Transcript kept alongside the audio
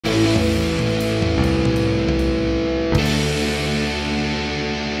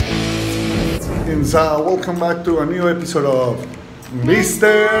Martins, welcome back to a new episode of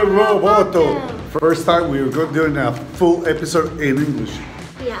Mr. Roboto. First time we were doing a full episode in English.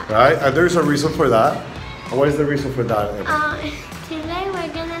 Yeah. Right? And there's a reason for that. What is the reason for that? Today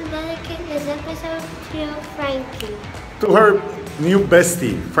we're gonna dedicate this episode to Frankie. To her new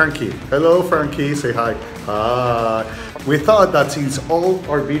bestie, Frankie. Hello, Frankie. Say hi. Hi. We thought that since all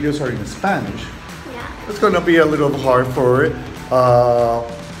our videos are in Spanish, it's gonna be a little hard for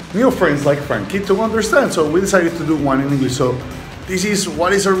new friends like Frankie to understand. So we decided to do one in English. So this is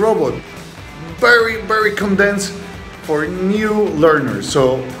what is a robot. Very, very condensed for new learners.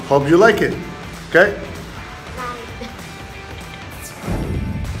 So hope you like it. Okay?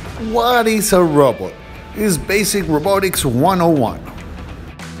 What is a robot? It's basic robotics 101.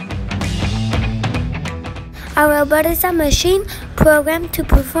 A robot is a machine programmed to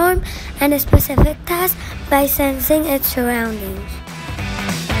perform a specific task by sensing its surroundings.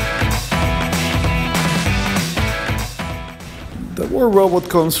 The word robot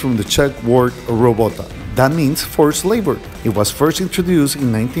comes from the Czech word robota. That means forced labor. It was first introduced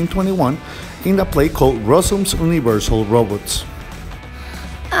in 1921 in a play called Rossum's Universal Robots.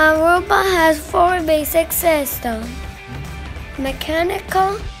 A robot has four basic systems: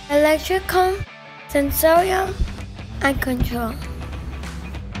 mechanical, electrical, sensorial, and control.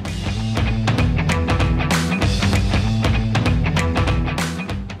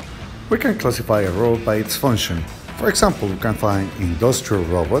 We can classify a robot by its function. For example, we can find industrial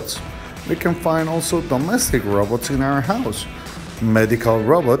robots. We can find also domestic robots in our house, medical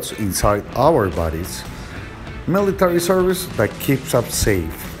robots inside our bodies, military service that keeps us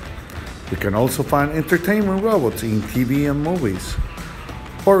safe. We can also find entertainment robots in TV and movies,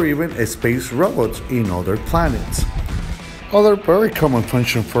 or even space robots in other planets. Other very common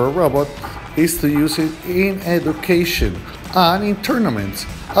function for a robot is to use it in education and in tournaments,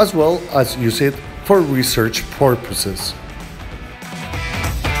 as well as use it for research purposes.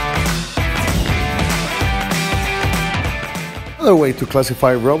 Another way to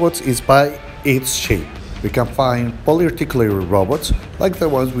classify robots is by its shape. We can find polyarticulated robots, like the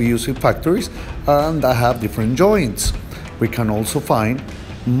ones we use in factories, and that have different joints. We can also find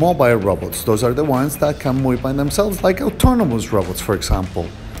mobile robots. Those are the ones that can move by themselves, like autonomous robots, for example.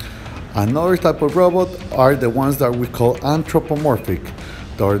 Another type of robot are the ones that we call anthropomorphic.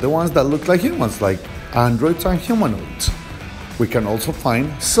 They are the ones that look like humans, like androids and humanoids. We can also find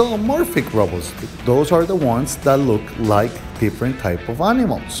zoomorphic robots. Those are the ones that look like different type of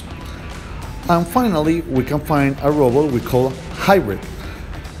animals. And finally, we can find a robot we call hybrid.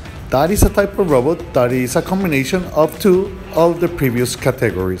 That is a type of robot that is a combination of two of the previous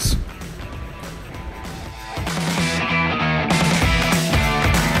categories.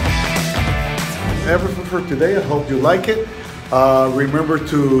 Everything for today. I hope you like it. Remember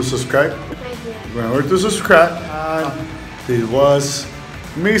to subscribe. Remember to subscribe. And this was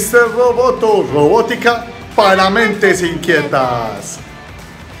Mr. Roboto, Robótica para mentes inquietas.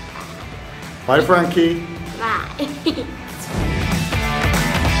 Bye, Frankie. Bye.